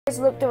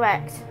Look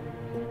direct.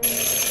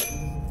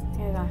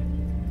 Here we go.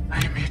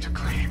 I am here to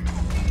claim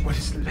what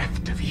is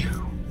left of you.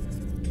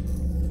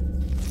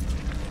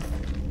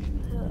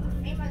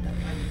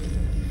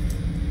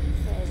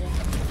 Where is he?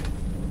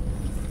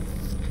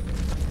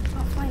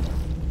 Oh, find him.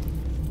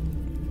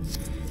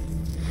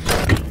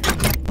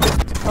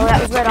 Oh,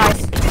 that was red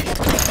eyes.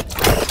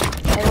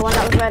 Okay, the one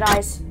that was red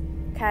eyes.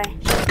 Okay.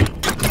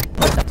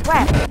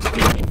 Where?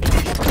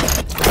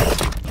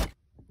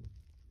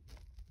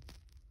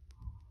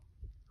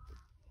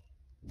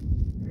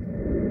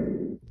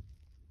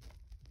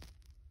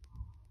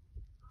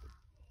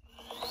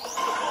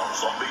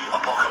 Zombie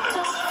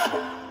apocalypse.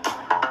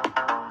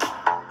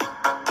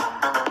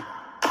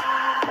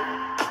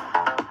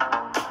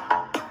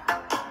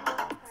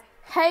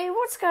 Hey,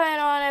 what's going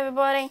on,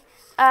 everybody?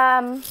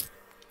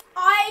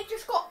 I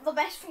just got the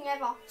best thing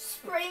ever.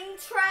 Spring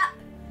trap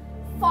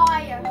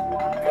fire.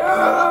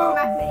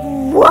 Magnet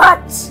him.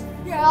 What?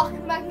 Yeah, I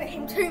can magnet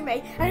him to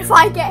me, and if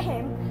I get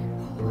him,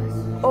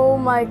 Oh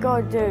my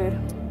god, dude.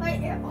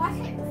 like, I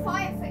hit the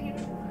fire thing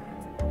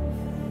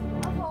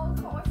and I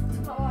can't wait for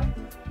tomorrow.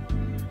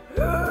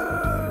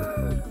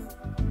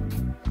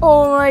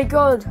 Oh my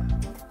god.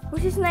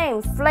 What's his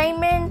name?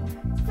 Flaming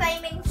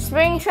Flaming.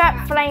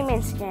 Springtrap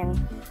Flaming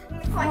Skin.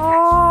 If I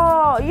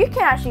Oh, you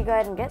can actually go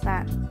ahead and get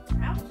that. catch,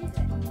 how much is it?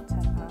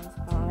 £10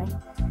 apparently.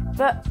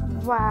 But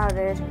wow,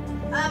 dude.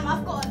 I've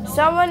got a lot.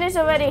 Someone is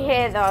already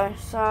here though,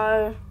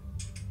 so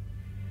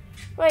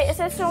wait, it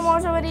says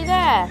someone's already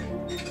there.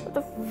 What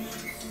the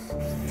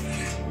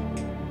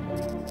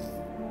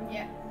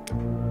Yeah.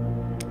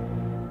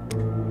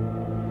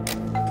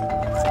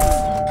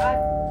 I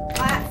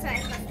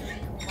accidentally pressed the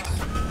recall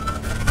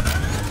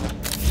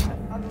button.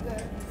 I'm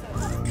good.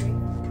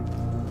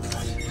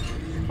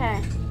 Okay.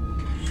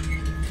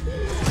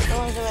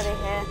 Someone's already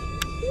here.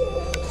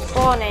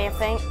 Bonnie, I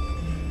think.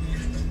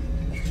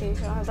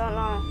 I don't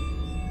know.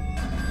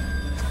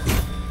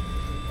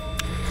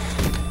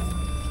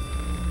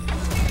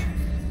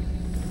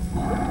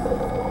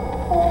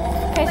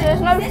 Okay, so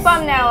there's no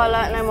thumbnail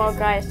alert no more,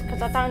 guys,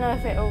 because I don't know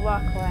if it will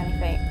work or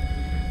anything.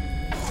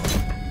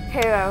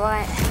 Here we go,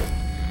 right.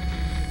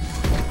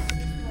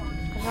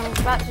 Because I'm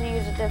about to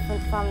use a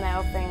different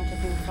thumbnail thing to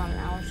do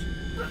thumbnails.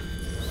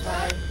 So,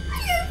 I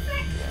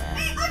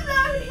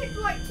know he's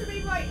like to me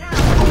right now.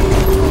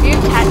 you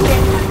catch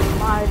him,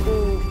 my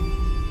dude.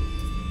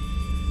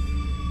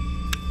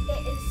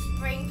 It is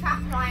spring trap,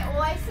 and I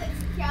always said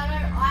to Keanu,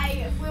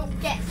 I will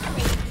get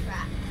spring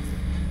trap.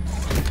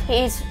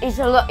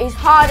 He's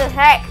hard as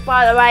heck,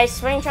 by the way.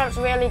 Springtrap's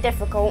really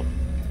difficult.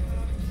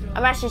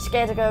 I'm actually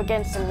scared to go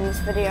against him in this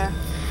video.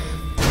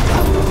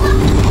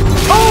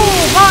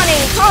 Oh,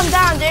 Barney, calm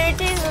down, dude.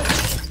 Jesus.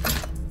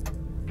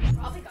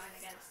 I'll be going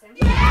against him.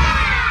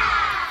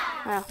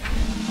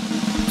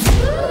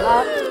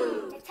 Oh.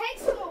 It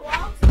takes them a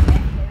while to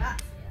get here,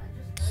 actually. I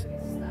just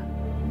noticed that.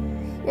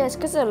 Yeah, it's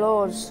because they're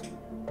lords.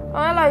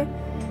 Oh, hello.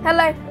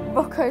 Hello,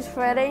 Rocco's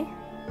Freddy.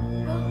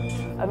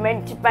 I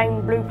meant to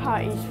bang blue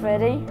parties,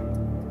 Freddy.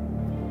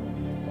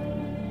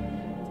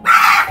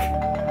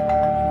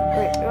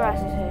 Wait, who else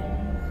is here?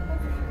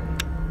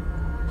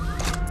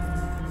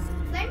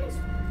 His name is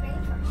spring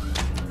trap.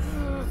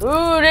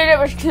 Ooh, that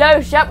was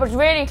close. That was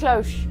really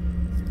close.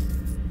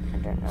 I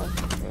don't know.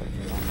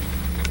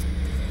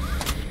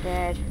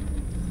 Scared.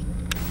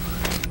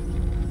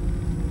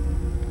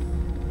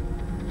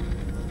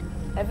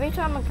 Every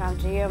time I come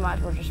to you, I might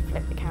as well just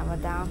flip the camera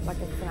down like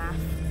a Fnaf.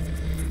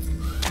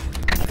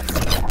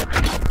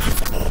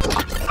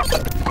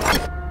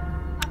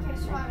 Okay,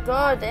 so I'm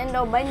Good,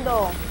 Endo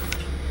Bendo.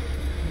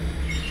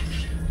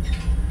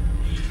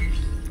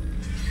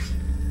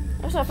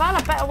 Also, I found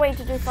a better way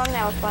to do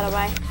thumbnails, by the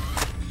way.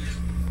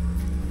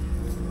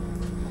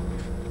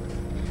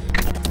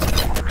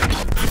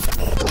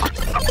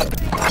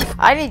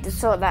 I need to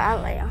sort that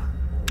out later.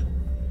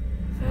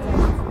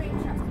 spring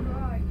trap.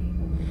 Where are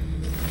you?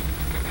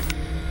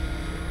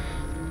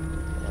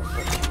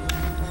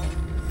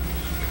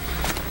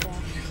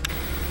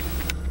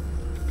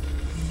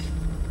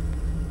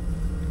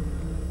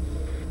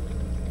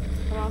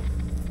 Come on.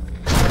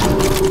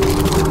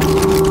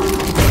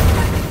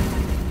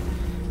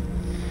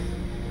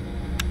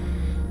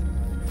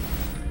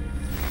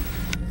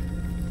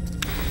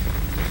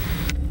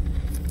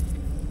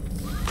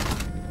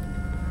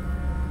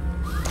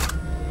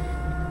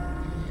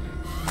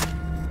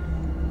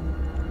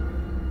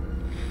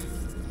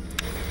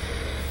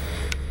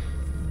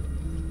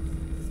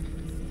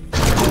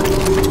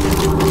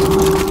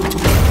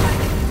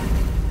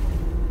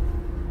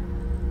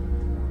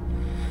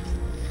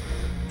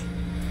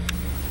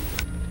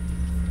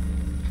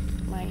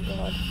 My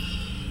God.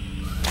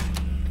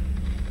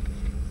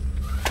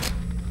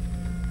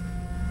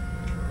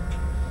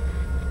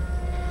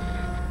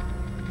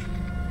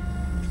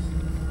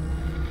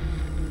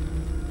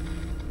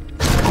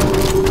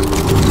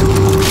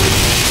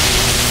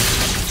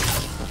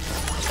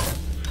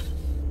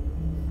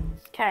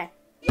 Okay.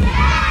 So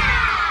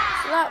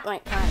that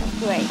went kind of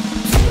great.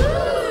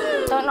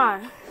 Don't know.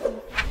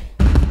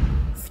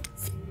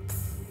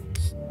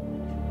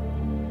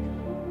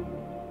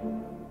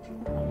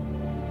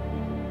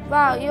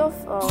 Wow, you're.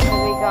 Oh,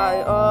 here we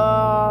go.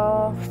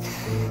 Oh.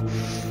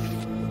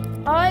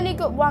 I only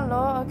got one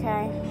law,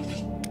 okay.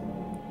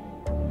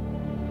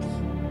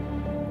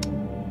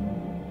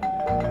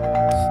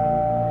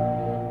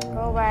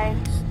 Go away.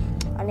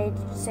 I need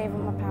to save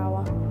on my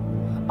power.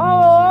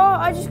 Oh,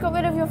 I just got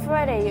rid of your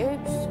Freddy.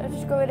 Oops, I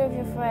just got rid of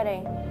your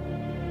Freddy.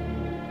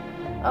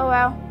 Oh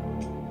well.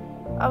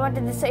 I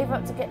wanted to save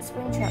up to get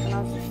Springtrap and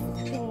I was just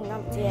pinning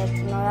up the edge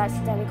and I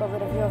accidentally got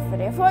rid of your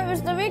Freddy. I thought it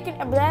was the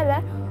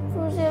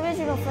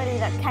original Freddy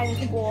that came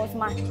towards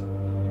me.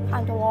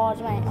 I'm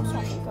towards me. I'm sorry,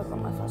 I think I got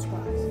my first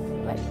one.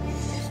 Wait,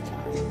 this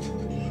time.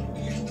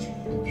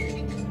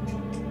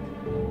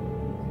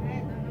 I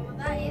don't know what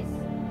that is.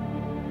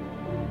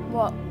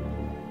 What?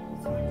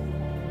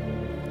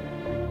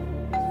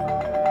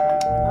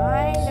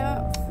 I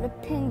don't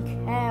flipping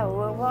care,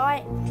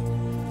 alright?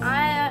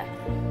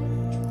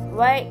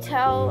 Wait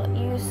till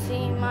you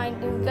see my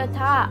new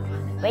guitar.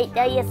 Wait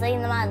till you see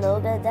my new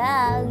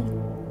guitar.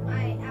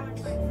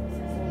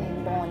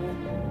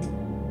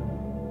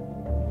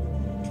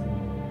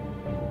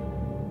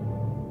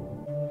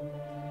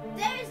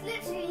 There is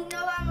literally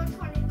no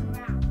animatronic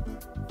around.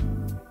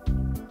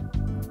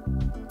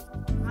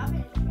 I've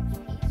been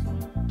peaceful.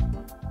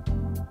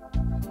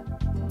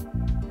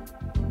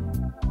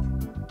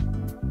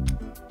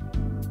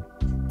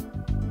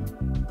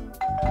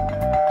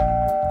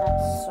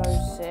 That's so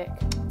sick.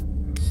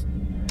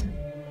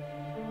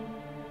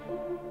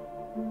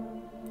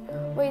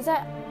 Wait, is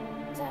that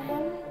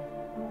him?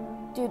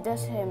 Dude,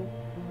 that's him.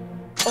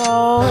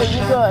 Oh, you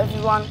got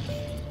everyone.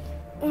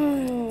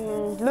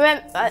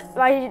 Remember,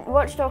 I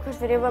watched Docker's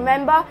video.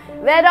 Remember,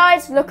 red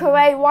eyes look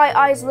away, white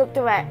eyes look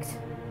direct.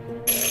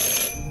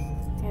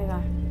 Here we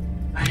go.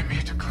 I am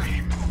here to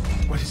claim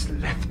what is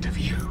left of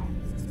you.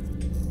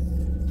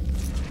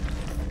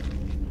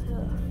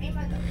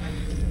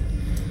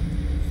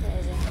 Where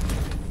is it?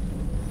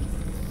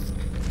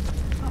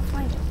 Can't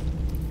find it.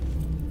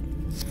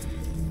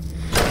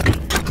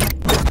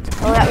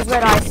 Oh, that was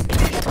red eyes.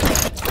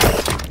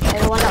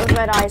 Everyone, that was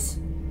red eyes.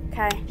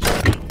 Okay.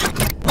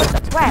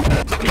 Where?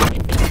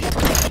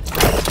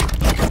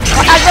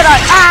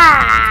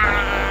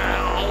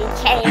 He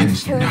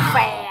changed too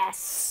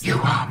fast. You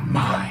are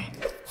mine.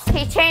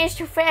 He changed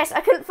too fast.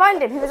 I couldn't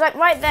find him. He was like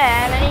right there,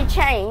 and then he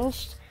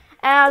changed.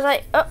 And I was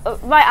like, oh,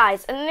 right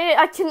eyes. And then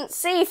I couldn't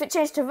see if it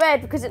changed to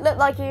red because it looked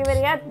like he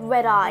already had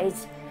red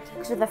eyes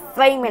because of the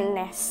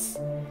flaminess.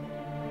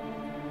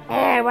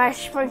 Yeah, my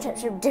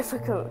Springtrap's so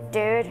difficult,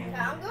 dude. Okay,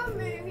 I'm gonna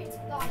move it to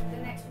like the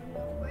next one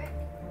real quick.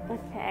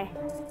 Okay.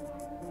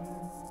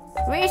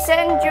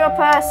 Resend your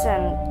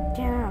person.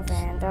 Yeah,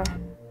 Vander.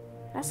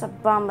 That's a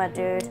bummer,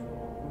 dude.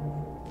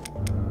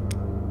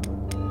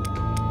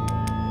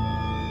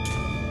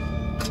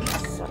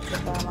 Such a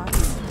bummer.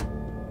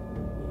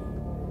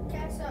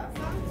 Okay, so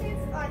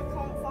affirmative, I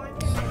can't find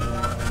him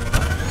anywhere.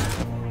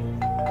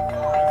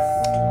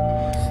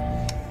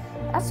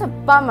 That's a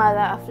bummer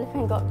that I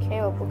flipping got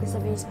killed because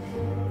of his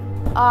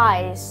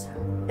eyes.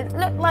 It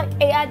looked like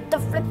he had the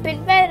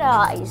flipping red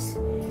eyes.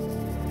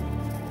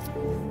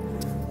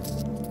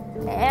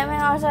 And when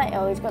I was like,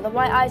 oh, he's got the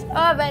white eyes,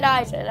 oh, red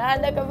eyes, and I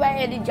look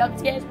away and he jump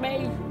scares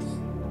me.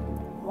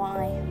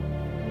 Why?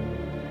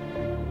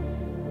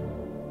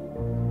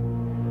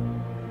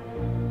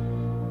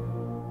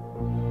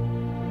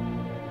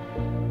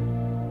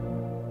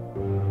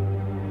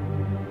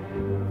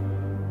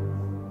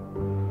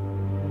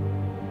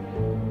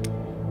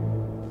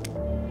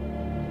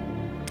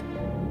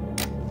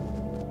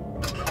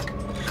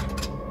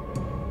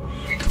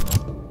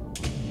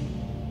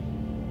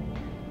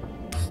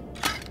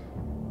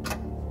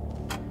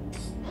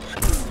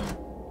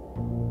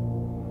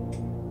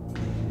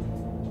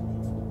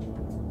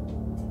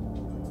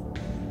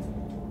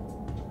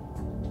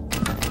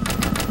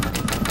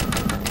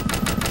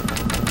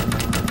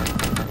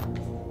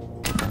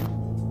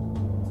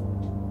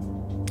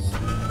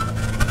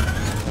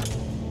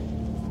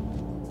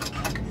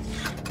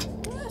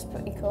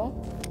 Cool.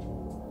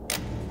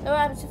 What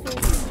happens if you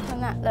click on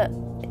that? Look,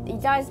 he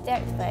dies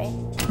deactivate.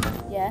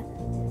 Yeah.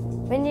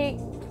 When you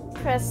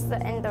press the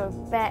endo,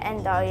 bare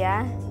endo,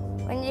 yeah.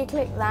 When you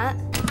click that,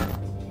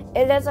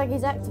 it looks like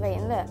he's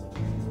activating. Look.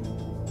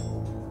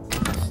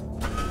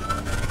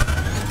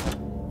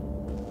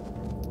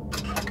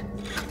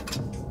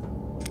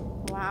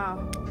 Wow.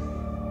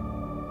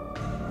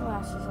 Who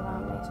else is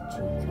around me? It's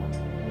Chica.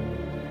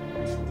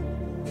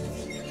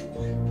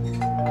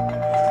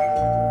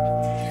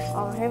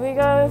 Here we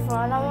go for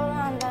another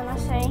round then, I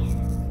see.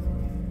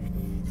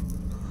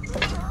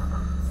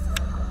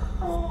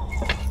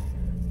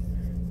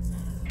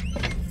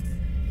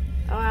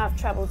 I'm gonna have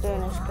trouble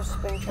doing this because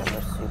Springtrap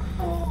was super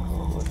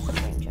cool.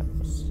 Springtrap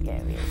was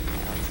scary as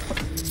hell.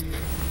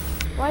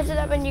 Why is it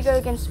that when you go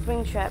against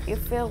Springtrap, you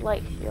feel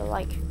like you're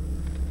like,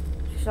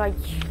 it's like,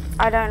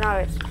 I don't know,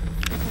 it's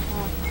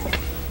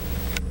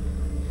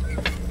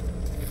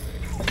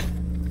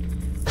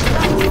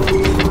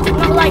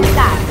not like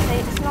that.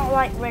 It's not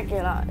like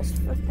regular. It's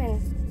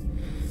flipping.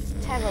 It's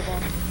terrible.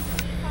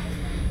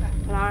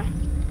 No.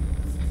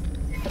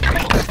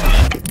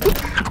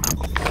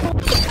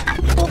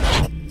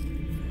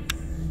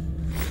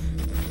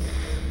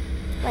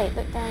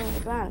 like look down at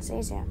the ground. It's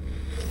easier.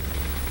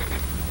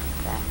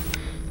 There.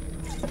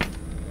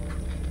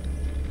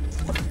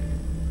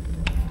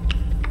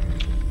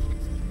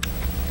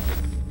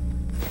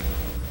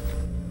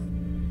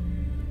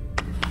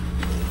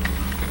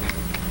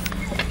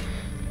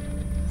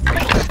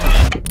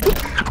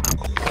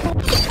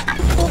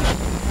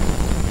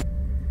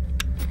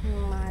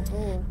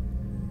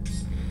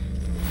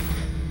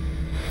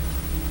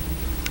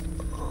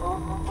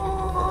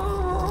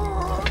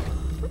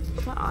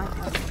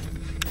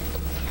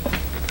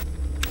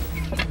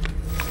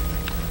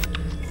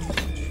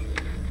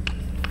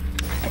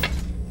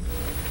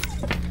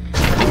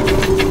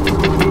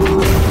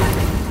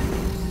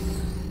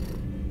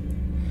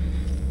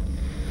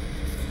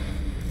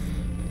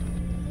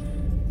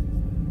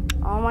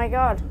 Oh my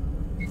god.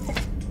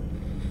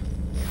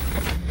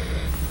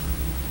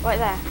 Right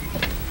there.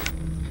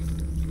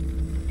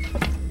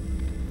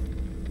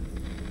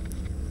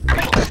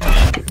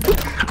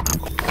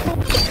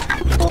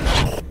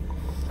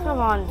 Come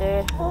on,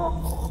 dude.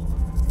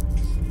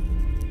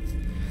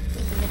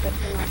 This is a bit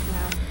too much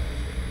now.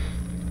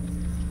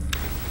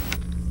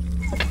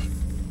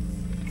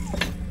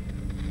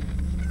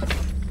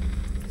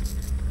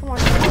 Come on,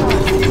 come on.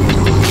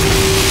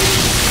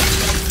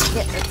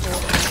 Get this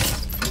dude.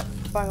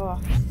 Bugger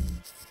off.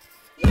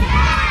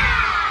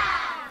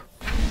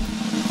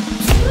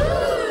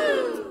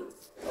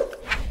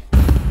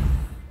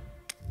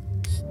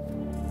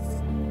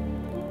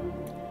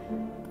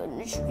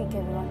 Goodness streak,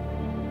 everyone.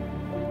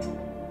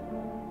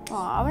 Oh,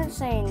 I wouldn't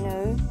say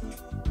no,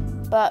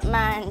 but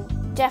man,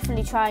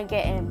 definitely try and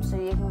get him so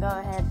you can go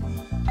ahead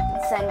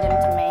and send him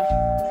to me.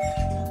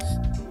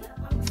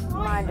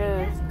 My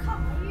dude.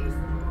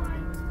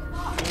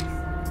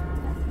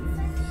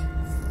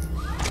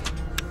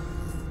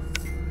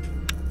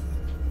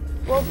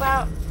 What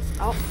about...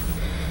 Oh.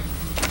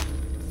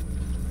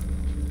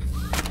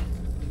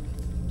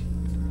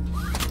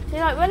 See,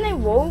 like, when they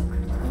walk,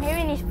 I'm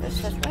hearing these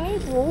footsteps. When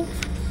he walks,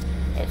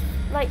 it's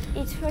like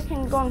he's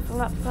freaking gone from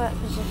that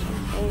position.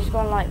 And he's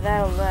gone, like,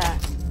 there or there.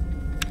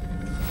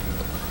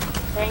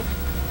 See?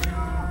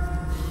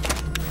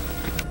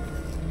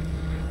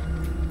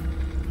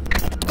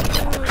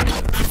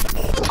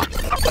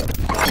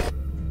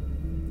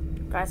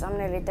 Guys, I'm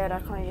nearly dead. I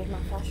can't use my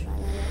flashlight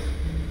anymore.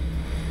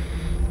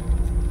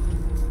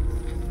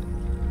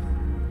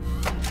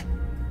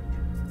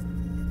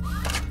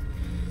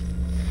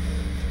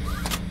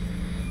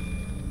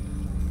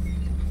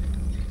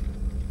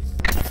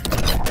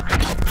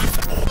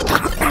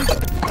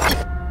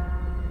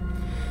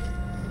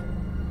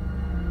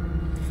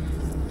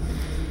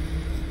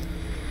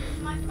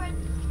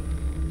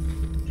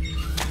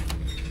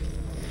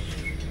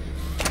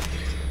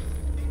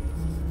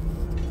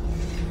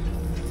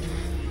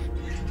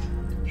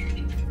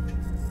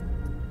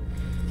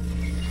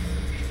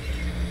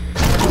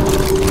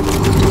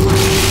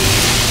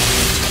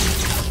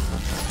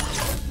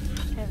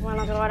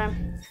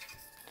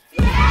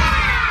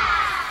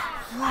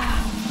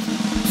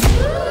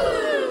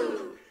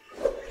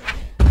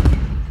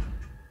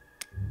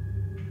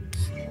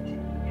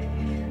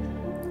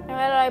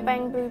 Hello,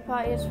 Bang Boo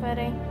Party is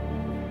ready.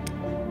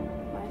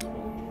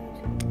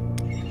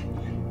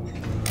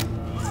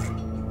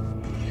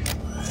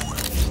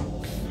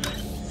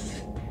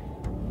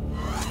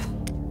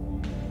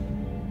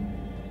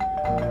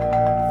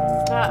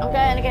 I'm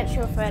going against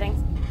your Freddy.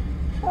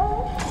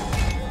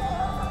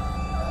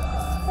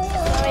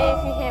 Sorry if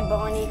you hear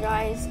Bonnie,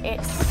 guys.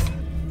 It's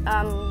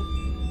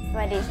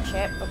Freddy's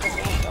chip because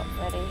we ain't got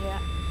Freddy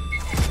yet.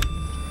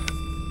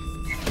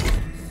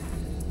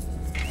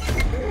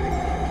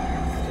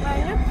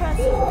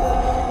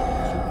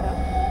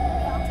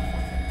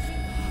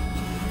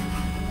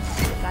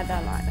 I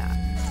don't like that.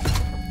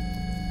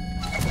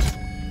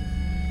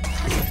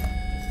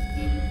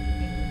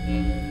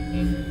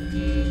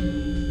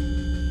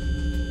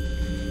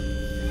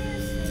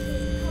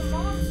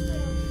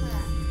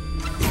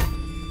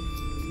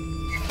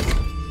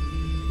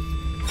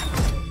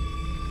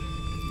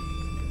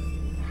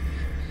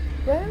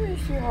 Where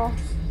is your...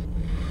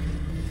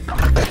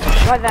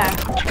 Right there.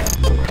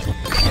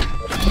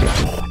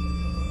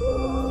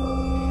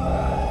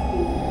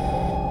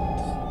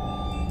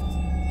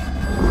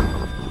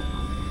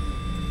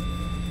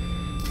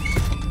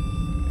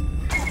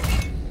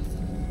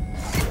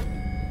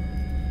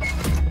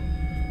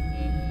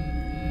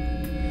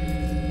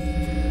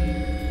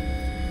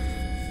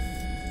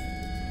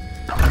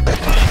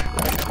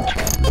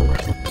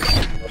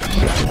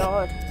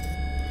 God.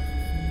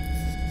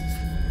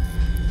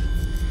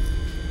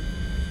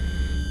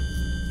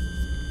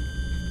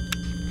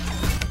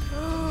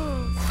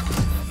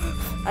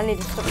 I need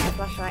to stop my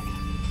flashlight.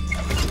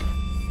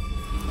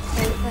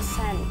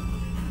 10%.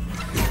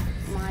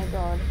 My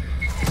God.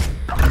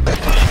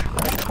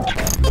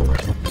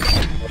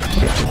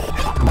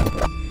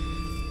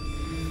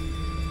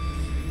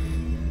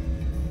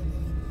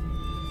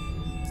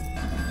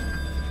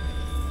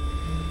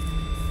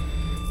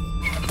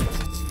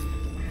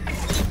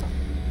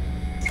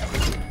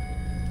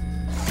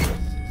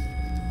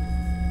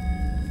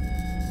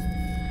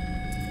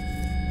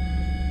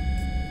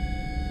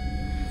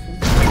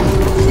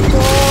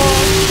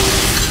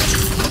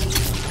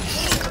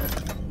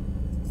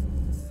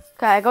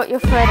 Okay, I got your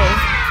Freddy.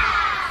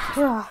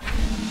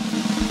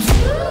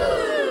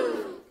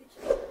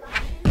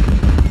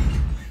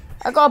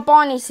 I got a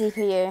Barney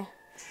CPU.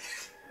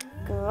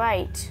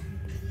 Great.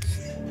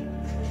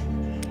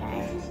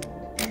 Okay.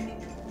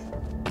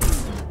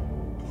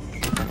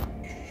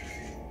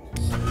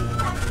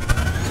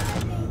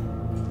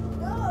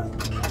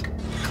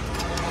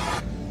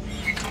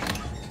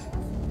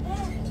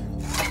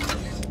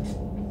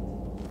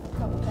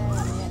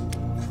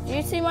 Do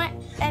you see my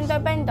endo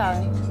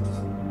bendo?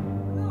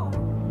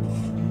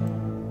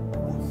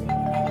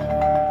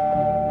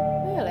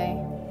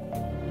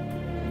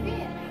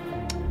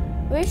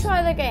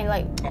 Retry it again,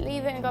 like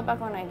leave it and go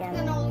back on it again.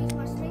 Then I'll use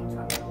my spring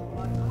trap.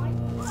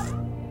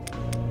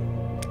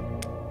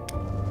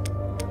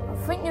 I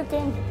think your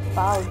game's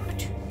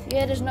bugged.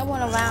 Yeah, there's no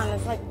one around.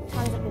 There's like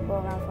tons of people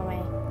around for me.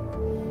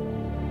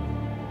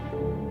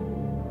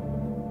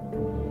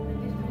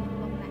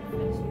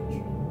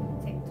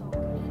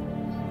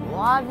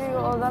 Why have you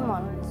got all them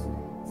on?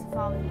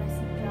 Safari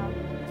Messenger.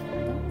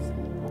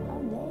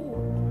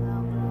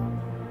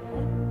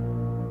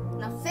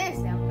 Now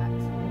seriously, I'm back.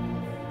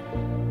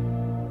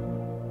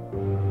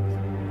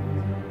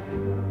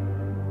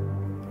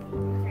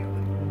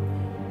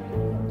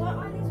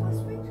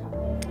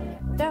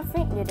 I don't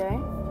think you do.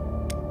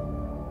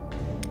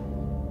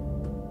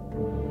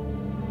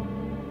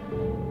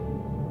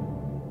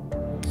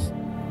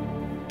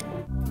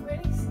 I'm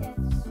really scared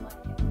to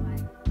swipe it away.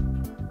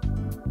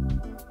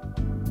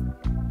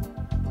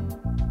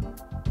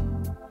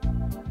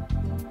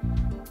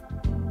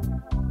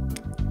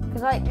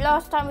 Because like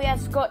last time we had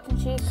Scotch and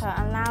Chica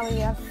and now we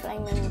have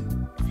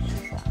Flaming.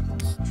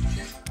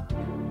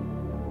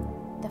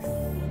 The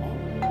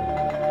flame. I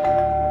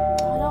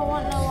don't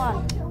want no one.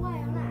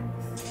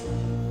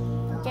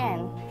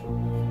 Again.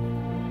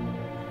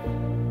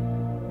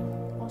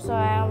 Also, I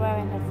am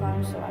wearing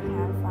headphones so I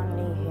can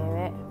finally hear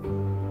it.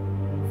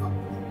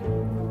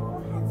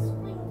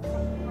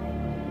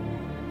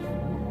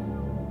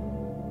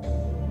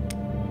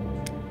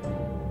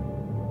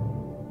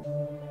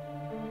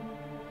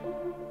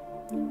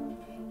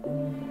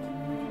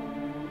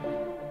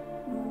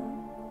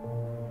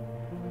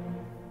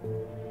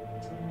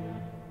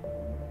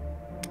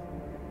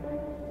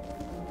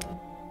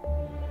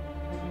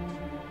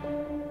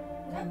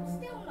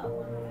 Still not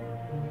one.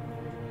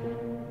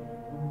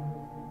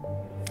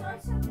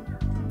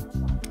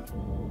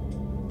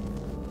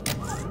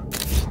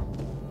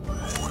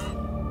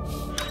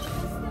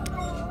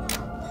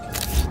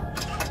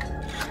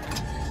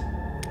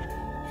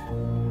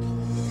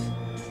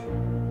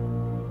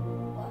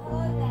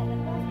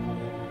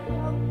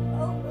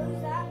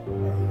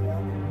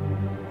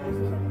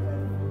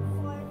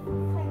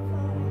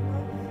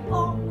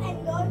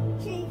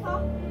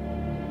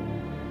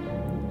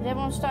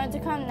 Everyone's starting to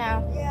come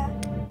now. Yeah.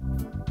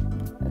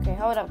 Okay,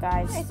 hold up,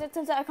 guys. Okay, so it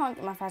turns out I can't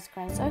get my fast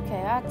coins.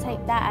 Okay, I'll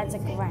take that as a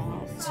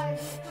grant.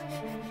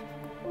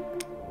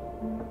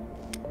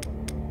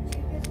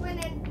 Chica's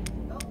winning.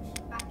 Oh,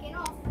 she's backing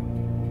off.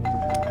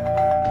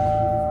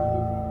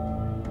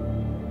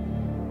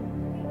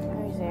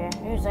 Who's here?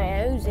 Who's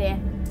here? Who's here?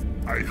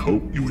 I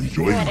hope you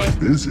enjoyed my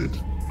visit.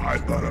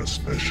 I've got a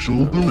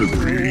special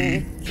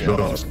delivery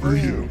just for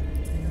you.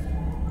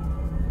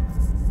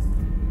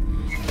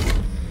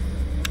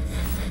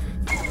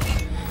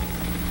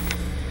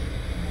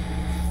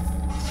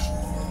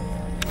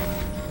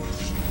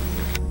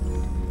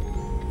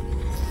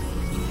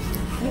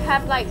 You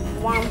have like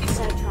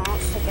 1%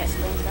 chance to get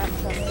Springtrap.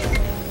 Trust me.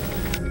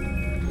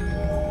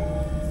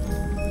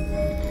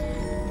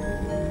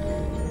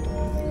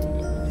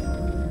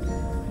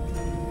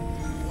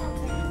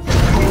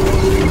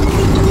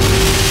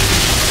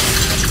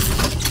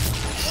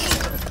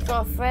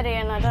 Got a Freddy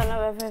and I don't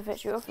know if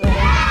it's your Freddy.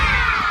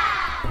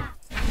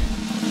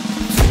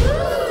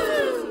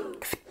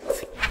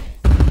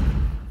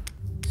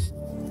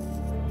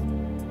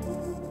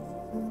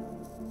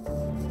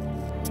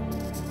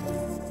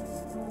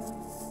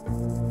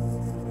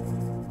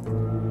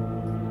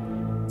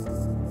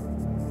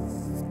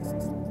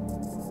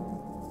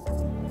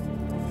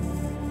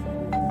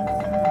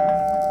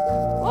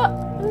 What?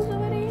 Who's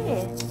already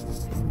here?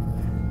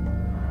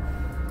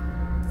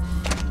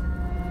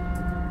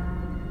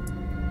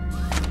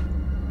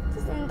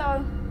 Just in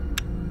though.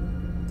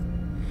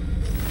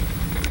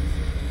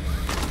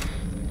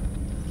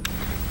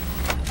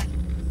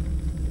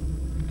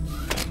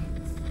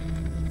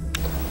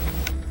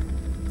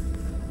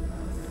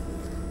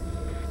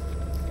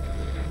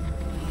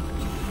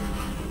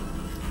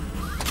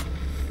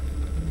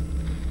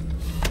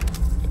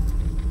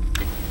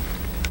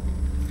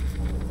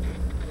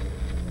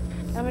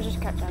 Let me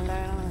just catch him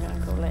down. I'm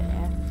gonna call it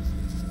here.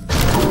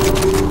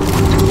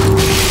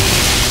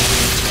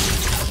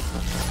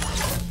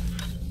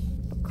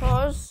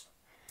 Because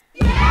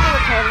the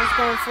recording is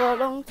going for a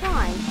long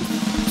time.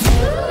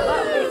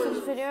 That'll be it for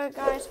this video,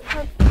 guys.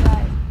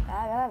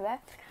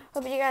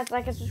 Hope you guys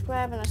like and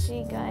subscribe, and I'll see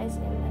you guys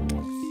in the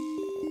next.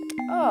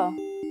 Oh,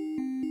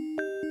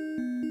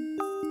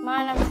 my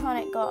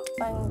animatronic got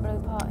Bang Blue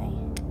Party.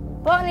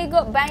 Barney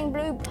got Bang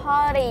Blue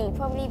Party,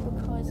 probably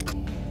because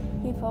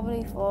he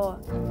probably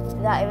thought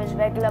that it was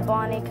regular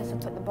Barney because I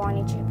put the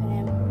Barney chip in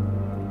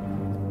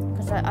him.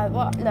 Because I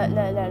what? Look.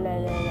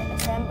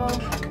 Assemble.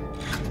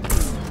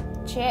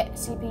 Chip,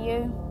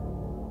 CPU,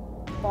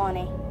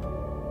 Barney.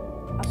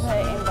 I put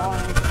it in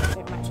Barney because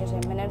it matches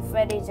him. And then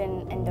Freddy's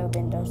in Endo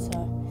Bindo,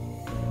 so.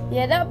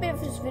 Yeah, that'll be it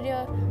for this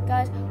video,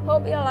 guys.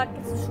 Hope you like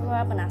it,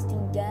 subscribe, and I'll see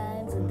you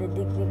guys in the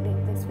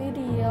next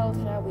video.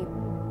 Shall we?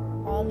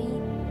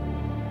 Ollie?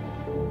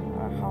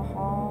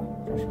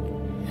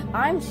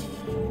 I'm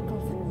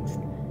confused.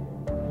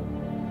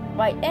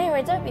 Right,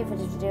 anyways, that'll be it for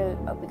this video.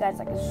 Hope you guys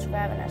like and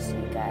subscribe, and I'll see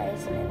you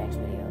guys in the next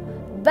video.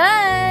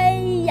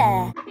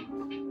 Bye!